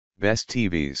Best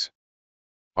TVs.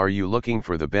 Are you looking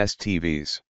for the best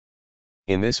TVs?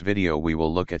 In this video we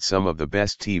will look at some of the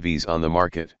best TVs on the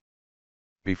market.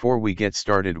 Before we get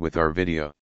started with our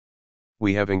video,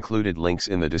 we have included links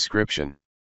in the description.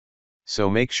 So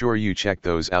make sure you check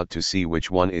those out to see which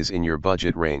one is in your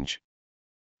budget range.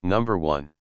 Number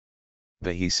 1. The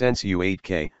Hisense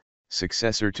U8K,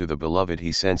 successor to the beloved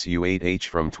Hisense U8H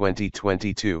from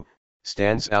 2022,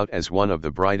 stands out as one of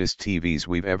the brightest TVs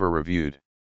we've ever reviewed.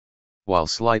 While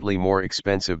slightly more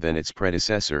expensive than its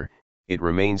predecessor, it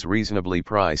remains reasonably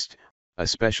priced,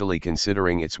 especially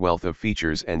considering its wealth of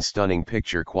features and stunning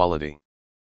picture quality.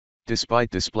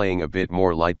 Despite displaying a bit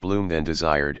more light bloom than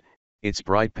desired, its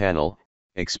bright panel,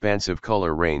 expansive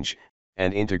color range,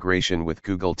 and integration with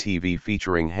Google TV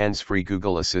featuring hands-free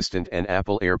Google Assistant and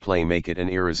Apple AirPlay make it an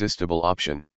irresistible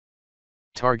option.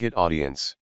 Target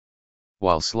audience.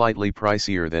 While slightly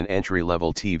pricier than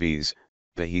entry-level TVs,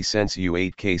 the Hisense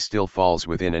U8K still falls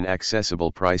within an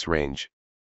accessible price range.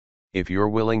 If you're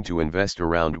willing to invest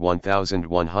around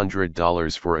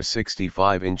 $1,100 for a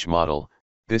 65-inch model,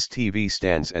 this TV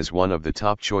stands as one of the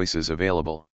top choices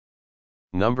available.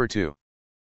 Number 2.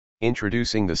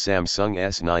 Introducing the Samsung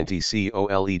S90C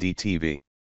OLED TV.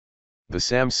 The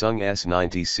Samsung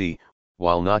S90C,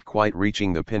 while not quite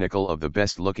reaching the pinnacle of the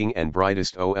best-looking and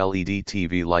brightest OLED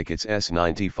TV like its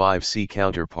S95C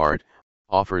counterpart,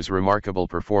 offers remarkable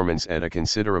performance at a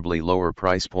considerably lower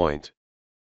price point.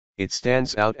 It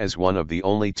stands out as one of the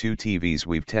only two TVs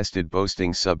we've tested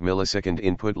boasting sub-millisecond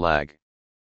input lag.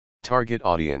 Target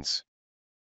audience.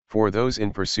 For those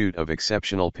in pursuit of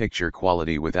exceptional picture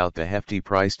quality without the hefty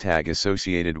price tag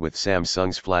associated with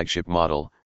Samsung's flagship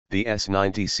model, the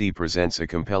S90C presents a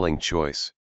compelling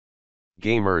choice.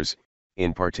 Gamers,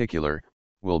 in particular,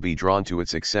 will be drawn to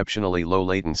its exceptionally low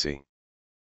latency.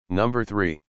 Number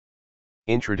 3.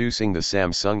 Introducing the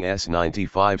Samsung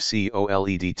S95C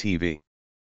OLED TV.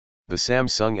 The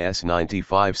Samsung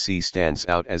S95C stands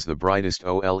out as the brightest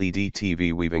OLED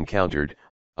TV we've encountered,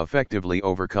 effectively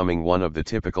overcoming one of the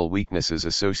typical weaknesses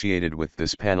associated with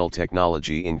this panel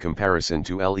technology in comparison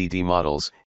to LED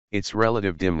models, its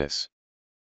relative dimness.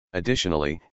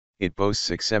 Additionally, it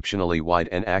boasts exceptionally wide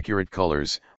and accurate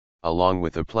colors, along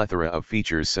with a plethora of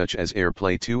features such as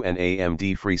AirPlay 2 and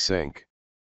AMD FreeSync.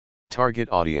 Target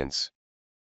audience.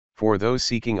 For those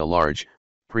seeking a large,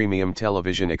 premium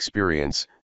television experience,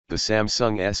 the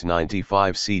Samsung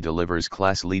S95C delivers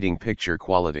class-leading picture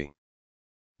quality.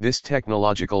 This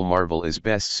technological marvel is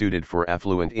best suited for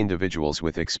affluent individuals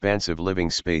with expansive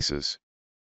living spaces.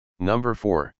 Number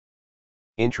 4.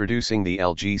 Introducing the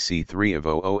LG C3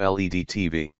 Evo OLED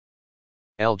TV.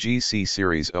 LG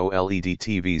C-series OLED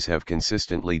TVs have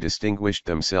consistently distinguished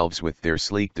themselves with their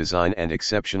sleek design and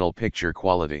exceptional picture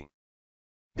quality.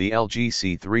 The LG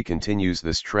C3 continues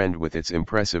this trend with its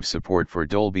impressive support for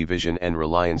Dolby Vision and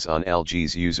reliance on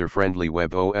LG's user-friendly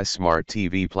WebOS smart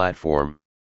TV platform.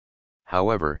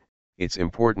 However, it's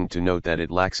important to note that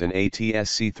it lacks an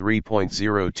ATSC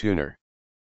 3.0 tuner.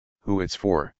 Who it's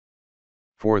for?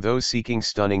 For those seeking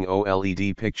stunning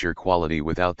OLED picture quality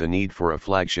without the need for a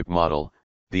flagship model,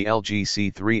 the LG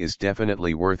C3 is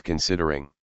definitely worth considering.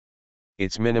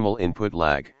 Its minimal input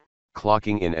lag,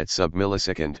 clocking in at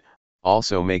sub-millisecond,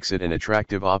 also makes it an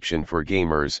attractive option for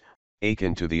gamers,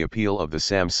 akin to the appeal of the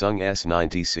Samsung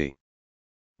S90C.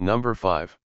 Number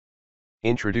 5.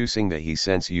 Introducing the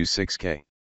Hisense U6K.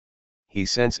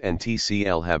 Hisense and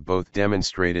TCL have both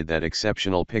demonstrated that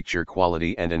exceptional picture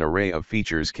quality and an array of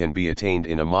features can be attained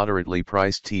in a moderately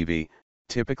priced TV,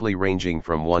 typically ranging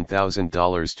from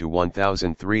 $1,000 to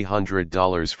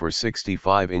 $1,300 for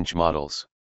 65-inch models.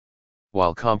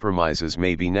 While compromises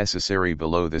may be necessary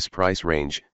below this price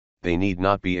range, they need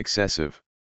not be excessive.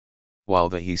 While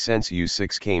the Hisense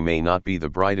U6K may not be the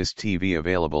brightest TV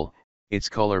available, its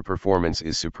color performance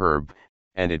is superb,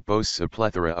 and it boasts a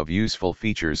plethora of useful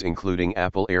features including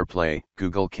Apple AirPlay,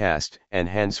 Google Cast, and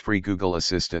hands-free Google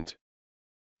Assistant.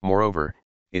 Moreover,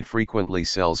 it frequently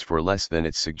sells for less than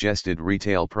its suggested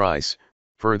retail price,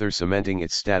 further cementing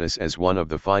its status as one of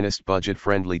the finest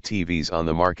budget-friendly TVs on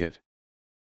the market.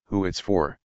 Who it's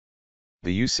for?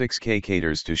 The U6K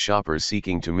caters to shoppers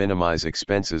seeking to minimize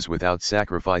expenses without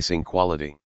sacrificing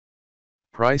quality.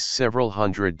 Priced several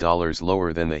 $100s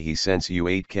lower than the Hisense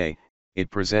U8K, it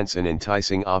presents an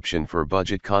enticing option for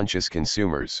budget-conscious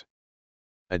consumers.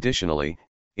 Additionally,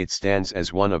 it stands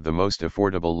as one of the most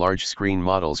affordable large-screen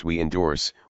models we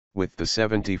endorse, with the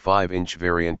 75-inch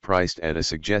variant priced at a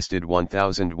suggested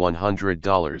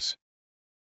 $1,100.